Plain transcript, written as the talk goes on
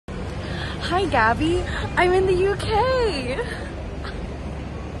Hi Gabby, I'm in the UK.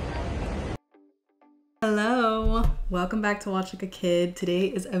 Hello, welcome back to Watch Like a Kid. Today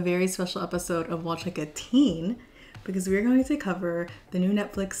is a very special episode of Watch Like a Teen because we're going to cover the new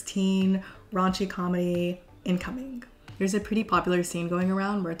Netflix teen raunchy comedy, Incoming. There's a pretty popular scene going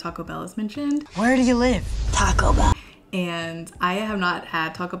around where Taco Bell is mentioned. Where do you live? Taco Bell. And I have not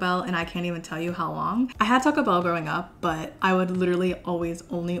had Taco Bell and I can't even tell you how long. I had Taco Bell growing up, but I would literally always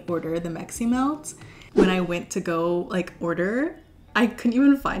only order the Mexi Melt. When I went to go order, I couldn't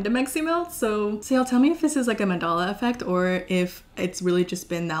even find a Mexi Melt. So y'all tell me if this is like a Mandela effect or if it's really just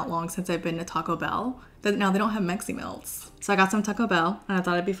been that long since I've been to Taco Bell that now they don't have Mexi Melts. So I got some Taco Bell and I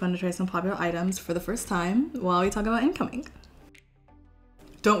thought it'd be fun to try some popular items for the first time while we talk about Incoming.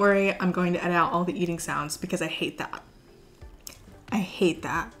 Don't worry, I'm going to edit out all the eating sounds because I hate that. I hate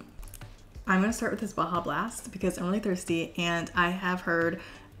that. I'm gonna start with this Baja Blast because I'm really thirsty and I have heard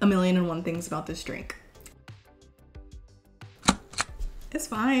a million and one things about this drink. It's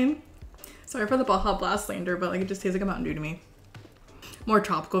fine. Sorry for the Baja Blast slander, but it just tastes like a Mountain Dew to me. More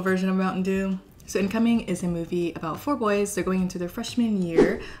tropical version of Mountain Dew. So Incoming is a movie about 4 boys. They're going into their freshman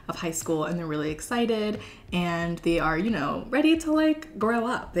year of high school and they're really excited and they are, you know, ready to grow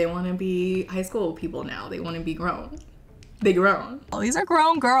up. They want to be high school people now. They want to be grown. They grown. Well, these are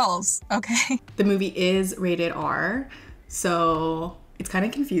grown girls, okay? The movie is rated R, so it's kind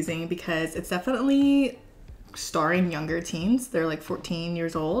of confusing because it's definitely starring younger teens. They're like 14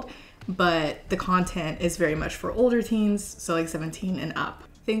 years old, but the content is very much for older teens, so like 17 and up.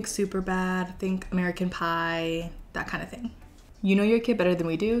 Think Superbad, think American Pie, that kind of thing. You know your kid better than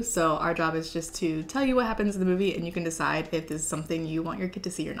we do, so our job is just to tell you what happens in the movie and you can decide if this is something you want your kid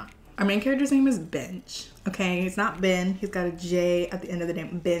to see or not. Our main character's name is Benj, okay? It's not Ben, he's got a J at the end of the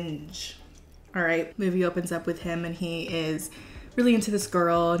name, Benj. All right, movie opens up with him and he is really into this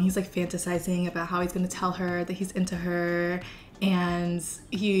girl and he's like fantasizing about how he's gonna tell her that he's into her, and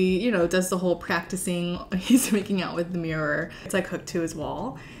he, you know, does the whole practicing, he's making out with the mirror. It's like hooked to his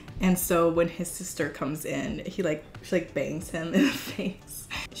wall. And so when his sister comes in, she bangs him in the face.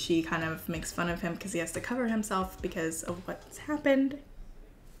 She kind of makes fun of him because he has to cover himself because of what's happened.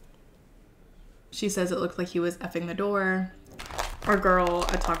 She says it looked like he was effing the door. Our girl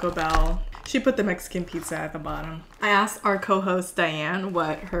at Taco Bell, she put the Mexican pizza at the bottom. I asked our co-host Diane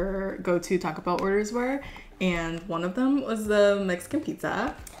what her go-to Taco Bell orders were, and one of them was the Mexican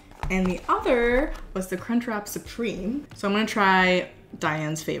pizza, and the other was the Crunchwrap Supreme. So I'm gonna try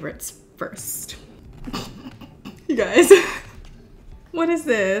Diane's favorites first. You guys, what is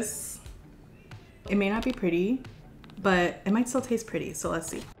this? It may not be pretty, but it might still taste pretty, so let's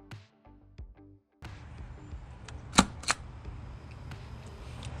see.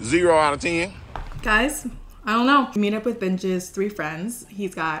 0 out of 10. Guys, I don't know. We meet up with Benj's 3 friends.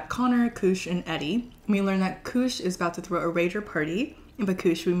 He's got Connor, Kush, and Eddie. We learn that Kush is about to throw a rager party. And by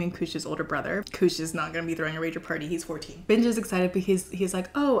Kush, we mean Kush's older brother. Kush is not gonna be throwing a rager party, he's 14. Benj is excited because he's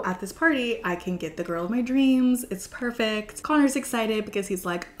like, oh, at this party, I can get the girl of my dreams. It's perfect. Connor's excited because he's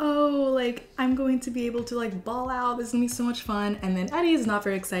like, oh, I'm going to be able to ball out. This is gonna be so much fun. And then Eddie is not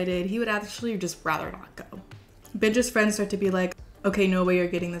very excited. He would actually just rather not go. Benj's friends start to be like, okay, no way you're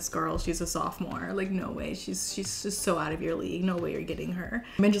getting this girl. She's a sophomore. No way. She's just so out of your league. No way you're getting her.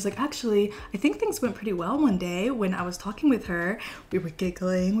 And just actually, I think things went pretty well one day when I was talking with her. We were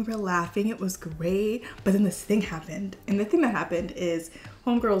giggling, we were laughing. It was great. But then this thing happened. And the thing that happened is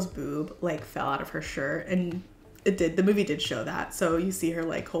homegirl's boob fell out of her shirt, and it did. The movie did show that. So you see her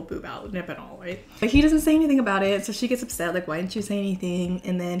whole boob out, nip and all, right? But he doesn't say anything about it. So she gets upset. Why didn't you say anything?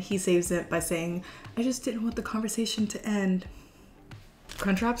 And then he saves it by saying, I just didn't want the conversation to end.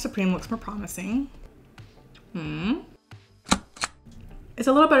 Crunchwrap Supreme looks more promising. It's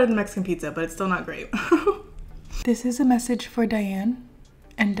a little better than Mexican pizza, but it's still not great. This is a message for Diane,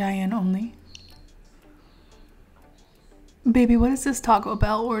 and Diane only. Baby, what is this Taco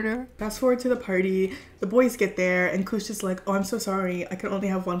Bell order? Fast forward to the party. The boys get there, and Kush is like, oh, I'm so sorry. I can only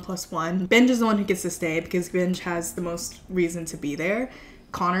have 1 + 1. Benj is the one who gets to stay because Benj has the most reason to be there.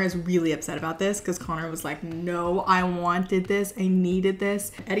 Connor is really upset about this because Connor was like, no, I wanted this, I needed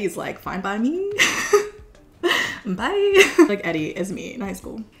this. Eddie's like, fine by me. Bye. Eddie is me in high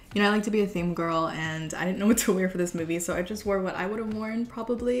school. You know, I like to be a theme girl and I didn't know what to wear for this movie, so I just wore what I would have worn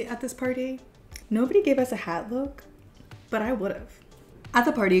probably at this party. Nobody gave us a hat look, but I would have. At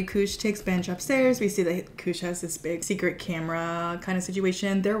the party, Kush takes Benj upstairs. We see that Kush has this big secret camera kind of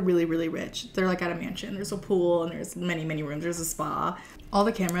situation. They're really, really rich. They're at a mansion. There's a pool and there's many, many rooms. There's a spa. All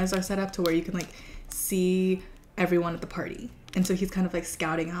the cameras are set up to where you can see everyone at the party. And so he's kind of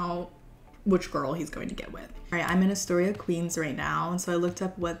scouting out which girl he's going to get with. All right, I'm in Astoria, Queens right now, and so I looked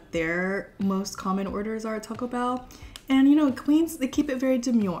up what their most common orders are at Taco Bell. And you know, Queens, they keep it very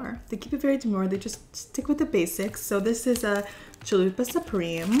demure. They just stick with the basics. So this is a Chalupa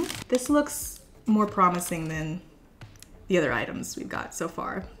Supreme. This looks more promising than the other items we've got so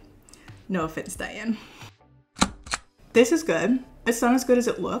far. No offense, Diane. This is good. It's not as good as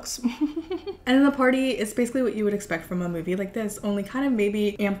it looks. And in the party, it's basically what you would expect from a movie like this, only kind of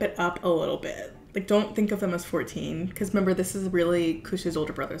maybe amp it up a little bit. Like, don't think of them as 14, because remember, this is really Kush's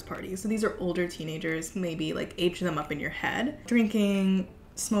older brother's party. So these are older teenagers, maybe like age them up in your head. Drinking,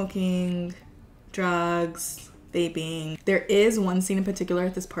 smoking, drugs, vaping. There is one scene in particular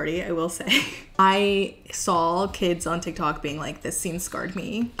at this party, I will say. I saw kids on TikTok being like, this scene scarred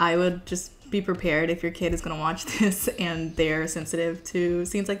me. I would just be prepared if your kid is gonna watch this and they're sensitive to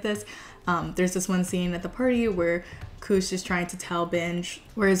scenes like this. There's this one scene at the party where Kush is trying to tell Benj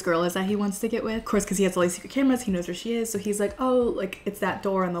where his girl is that he wants to get with. Of course, because he has all these secret cameras, he knows where she is. So he's like, oh, like it's that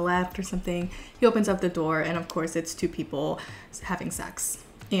door on the left or something. He opens up the door and of course it's two people having sex.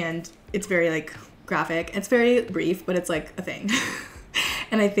 And it's very like graphic. It's very brief, but it's like a thing.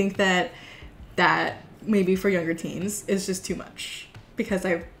 And I think that maybe for younger teens is just too much, because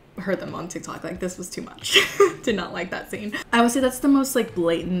I've heard them on TikTok like this was too much. Did not like that scene. I would say that's the most like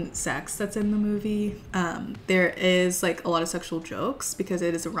blatant sex that's in the movie. There is like a lot of sexual jokes because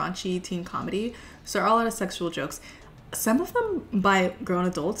it is a raunchy teen comedy, so there are a lot of sexual jokes, some of them by grown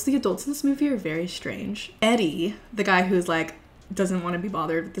adults. The adults in this movie are very strange. Eddie, the guy who's like doesn't want to be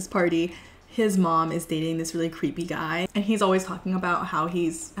bothered with this party, his mom is dating this really creepy guy and he's always talking about how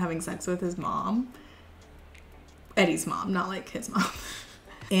he's having sex with his mom. Eddie's mom, not like his mom.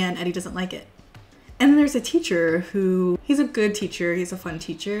 And Eddie doesn't like it. And then there's a teacher who, he's a good teacher, he's a fun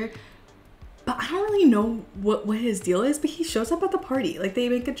teacher, but I don't really know what his deal is, but he shows up at the party. Like they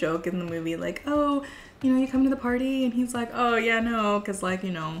make a joke in the movie like, oh, you know, you come to the party? And he's like, oh yeah, no, because like,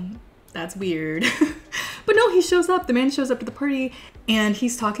 you know, that's weird. But no, he shows up, the man shows up to the party and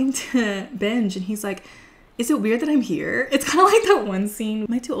he's talking to Benj and he's like, is it weird that I'm here? It's kind of like that one scene,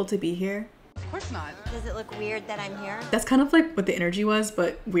 am I too old to be here? Of course not. Does it look weird that I'm here? That's kind of like what the energy was,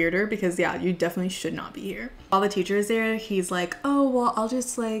 but weirder, because yeah, you definitely should not be here. All the teachers there, he's like, oh, well, I'll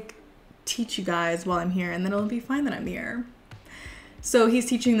just like teach you guys while I'm here and then it'll be fine that I'm here. So he's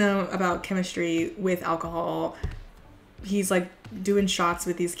teaching them about chemistry with alcohol. He's like doing shots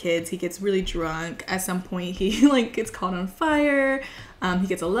with these kids. He gets really drunk. At some point he like gets caught on fire. He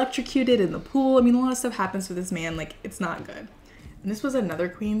gets electrocuted in the pool. I mean, a lot of stuff happens with this man. Like, it's not good. And this was another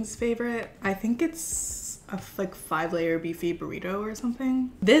Queen's favorite. I think it's a like 5-layer beefy burrito or something.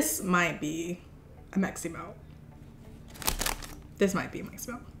 This might be a Maximo. This might be a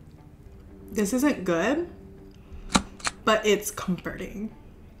Maximo. This isn't good, but it's comforting.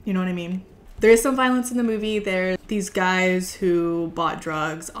 You know what I mean? There is some violence in the movie. There are these guys who bought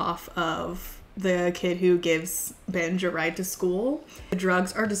drugs off of the kid who gives Benj a ride to school. The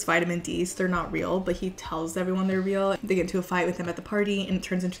drugs are just vitamin D, so they're not real, but he tells everyone they're real. They get into a fight with him at the party and it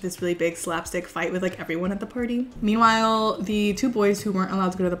turns into this really big slapstick fight with like everyone at the party. Meanwhile, the two boys who weren't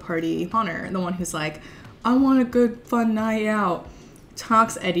allowed to go to the party, Connor, the one who's like, I want a good fun night out,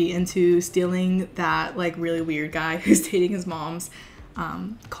 talks Eddie into stealing that like really weird guy who's dating his mom's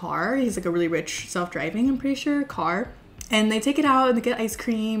car. He's like a really rich self-driving, I'm pretty sure, car. And they take it out and they get ice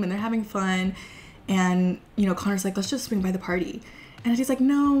cream and they're having fun. And, you know, Connor's like, let's just swing by the party. And he's like,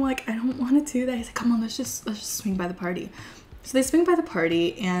 no, like, I don't want to do that. He's like, come on, let's just swing by the party. So they swing by the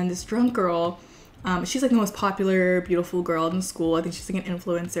party and this drunk girl, she's like the most popular, beautiful girl in school. I think she's like an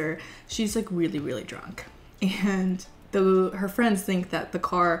influencer. She's like really, really drunk. And her friends think that the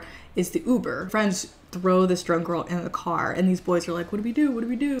car is the Uber. Friends throw this drunk girl in the car and these boys are like, what do we do? What do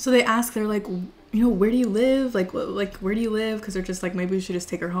we do? So they ask, they're like, you know, where do you live? Like where do you live? Because they're just like, maybe we should just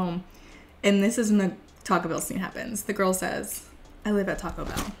take her home. And this is when the Taco Bell scene happens. The girl says, I live at Taco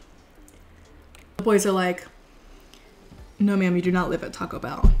Bell. The boys are like, no ma'am, you do not live at Taco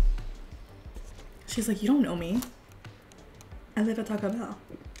Bell. She's like, you don't know me. I live at Taco Bell.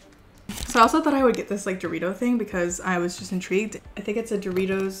 So I also thought I would get this like Dorito thing because I was just intrigued. I think it's a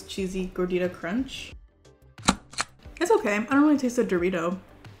Doritos Cheesy Gordita Crunch. It's okay. I don't really taste a Dorito.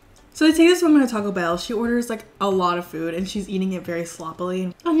 So they take this woman to Taco Bell. She orders like a lot of food and she's eating it very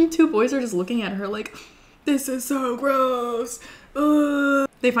sloppily. And the two boys are just looking at her like, this is so gross. Ugh.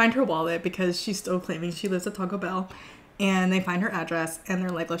 They find her wallet because she's still claiming she lives at Taco Bell. And they find her address and they're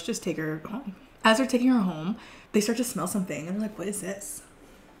like, let's just take her home. As they're taking her home, they start to smell something and they're like, what is this?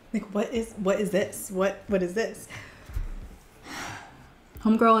 Like, what is this? What is this?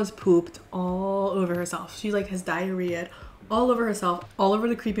 Homegirl has pooped all over herself. She like has diarrhea all over herself, all over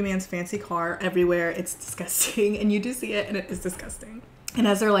the creepy man's fancy car, everywhere. It's disgusting. And you do see it and it is disgusting. And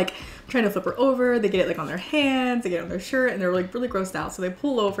as they're like trying to flip her over, they get it like on their hands, they get it on their shirt, and they're like really grossed out. So they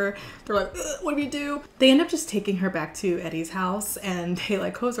pull over, they're like, what do we do? They end up just taking her back to Eddie's house, and they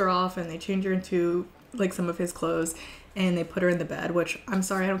like hose her off and they change her into like some of his clothes, and they put her in the bed, which I'm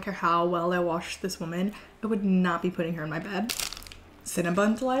sorry, I don't care how well I wash this woman, I would not be putting her in my bed.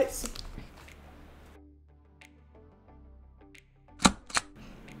 Cinnabon delights.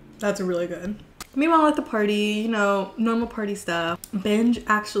 That's really good. Meanwhile at the party, you know, normal party stuff, Benj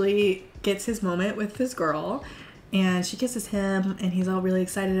actually gets his moment with this girl and she kisses him and he's all really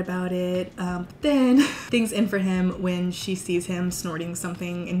excited about it. But then things end for him when she sees him snorting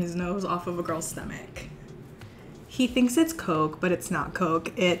something in his nose off of a girl's stomach. He thinks it's coke, but it's not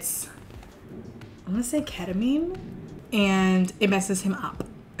coke. It's, I want to say ketamine, and it messes him up.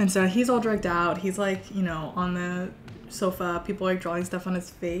 And so he's all drugged out. He's like, you know, on the sofa, people are drawing stuff on his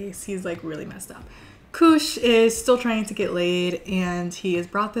face. He's like really messed up. Kush is still trying to get laid, and he has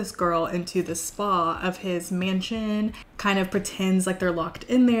brought this girl into the spa of his mansion, kind of pretends like they're locked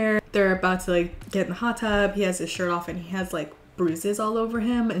in there. They're about to like get in the hot tub. He has his shirt off and he has like bruises all over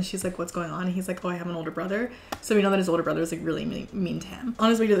him, and she's like, what's going on? And he's like, oh, I have an older brother. So we know that his older brother is like really mean to him. On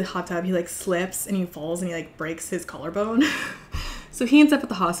his way to the hot tub, he like slips and he falls and he like breaks his collarbone. So he ends up at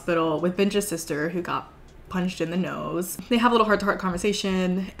the hospital with Benja's sister, who got punched in the nose. They have a little heart-to-heart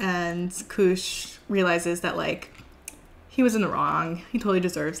conversation, and Kush realizes that like he was in the wrong. He totally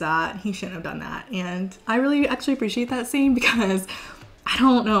deserves that. He shouldn't have done that. And I really actually appreciate that scene because I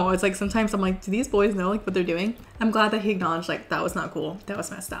don't know, it's like sometimes I'm like, do these boys know like what they're doing? I'm glad that he acknowledged like that was not cool, that was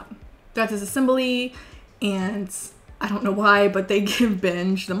messed up. They're at this assembly and I don't know why, but they give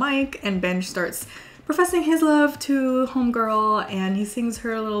Benj the mic and Benj starts professing his love to homegirl and he sings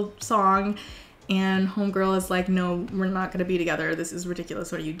her a little song. And homegirl is like, no, we're not gonna be together. This is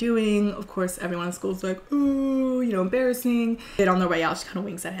ridiculous. What are you doing? Of course, everyone in school is like, ooh, you know, embarrassing. And on their way out, she kind of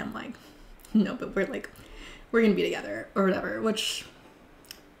winks at him like, no, but we're gonna be together or whatever, which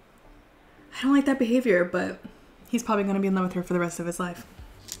I don't like that behavior, but he's probably gonna be in love with her for the rest of his life.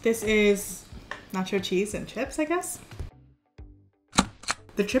 This is nacho cheese and chips, I guess.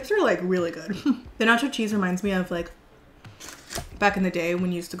 The chips are like really good. The nacho cheese reminds me of like back in the day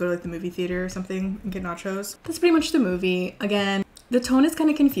when you used to go to like the movie theater or something and get nachos. That's pretty much the movie. Again, the tone is kind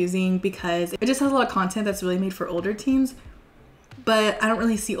of confusing because it just has a lot of content that's really made for older teens, but I don't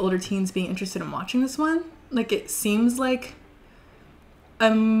really see older teens being interested in watching this one. Like it seems like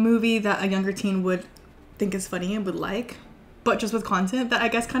a movie that a younger teen would think is funny and would like, but just with content that I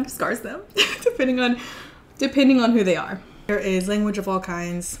guess kind of scars them depending on who they are. There is language of all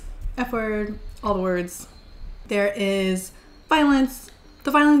kinds, F-word, all the words. There is violence.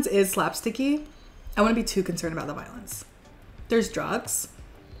 The violence is slapsticky. I wouldn't be too concerned about the violence. There's drugs.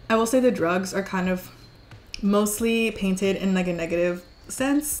 I will say the drugs are kind of mostly painted in like a negative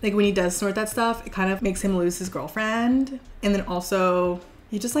sense. Like when he does snort that stuff, it kind of makes him lose his girlfriend. And then also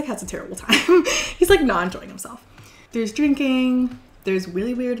he just like has a terrible time. He's like not enjoying himself. There's drinking. There's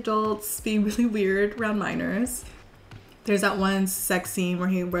really weird adults being really weird around minors. There's that one sex scene where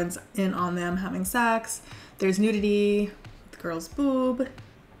he runs in on them having sex. There's nudity, the girl's boob.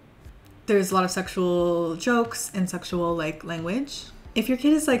 There's a lot of sexual jokes and sexual like language. If your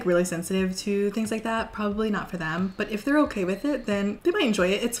kid is like really sensitive to things like that, probably not for them. But if they're okay with it, then they might enjoy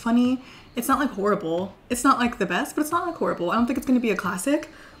it. It's funny. It's not like horrible. It's not like the best, but it's not like horrible. I don't think it's gonna be a classic.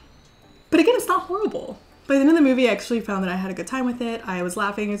 But again, it's not horrible. By the end of the movie, I actually found that I had a good time with it. I was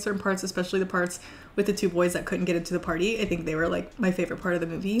laughing at certain parts, especially the parts with the two boys that couldn't get into the party. I think they were like my favorite part of the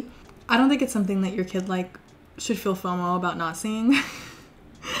movie. I don't think it's something that your kid like should feel FOMO about not seeing.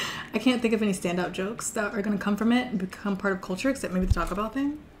 I can't think of any standout jokes that are going to come from it and become part of culture, except maybe the Taco Bell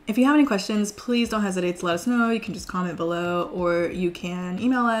thing. If you have any questions, please don't hesitate to let us know. You can just comment below or you can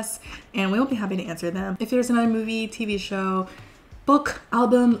email us and we will be happy to answer them. If there's another movie, TV show, book,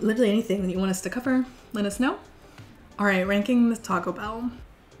 album, literally anything that you want us to cover, let us know. All right, ranking the Taco Bell.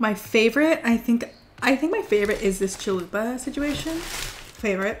 My favorite, I think my favorite is this chalupa situation.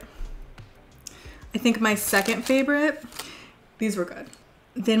 Favorite. I think my second favorite, these were good.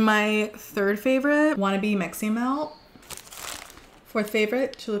 Then my third favorite, Wannabe Mexi Melt. Fourth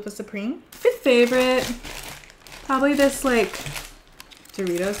favorite, Chalupa Supreme. Fifth favorite, probably this like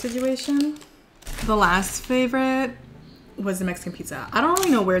Doritos situation. The last favorite was the Mexican pizza. I don't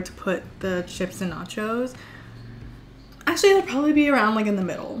really know where to put the chips and nachos. Actually, it'd probably be around like in the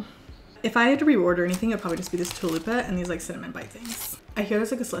middle. If I had to reorder anything, it'd probably just be this chalupa and these like cinnamon bite things. I hear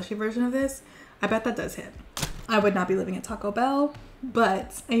there's like a slushy version of this. I bet that does hit. I would not be living at Taco Bell,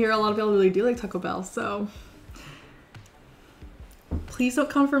 but I hear a lot of people really do like Taco Bell, so Please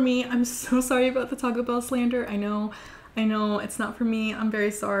don't come for me. I'm so sorry about the Taco Bell slander. I know it's not for me. I'm very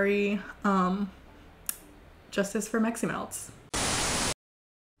sorry. Justice for Mexi Melts.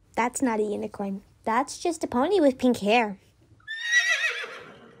 That's not a unicorn. That's just a pony with pink hair.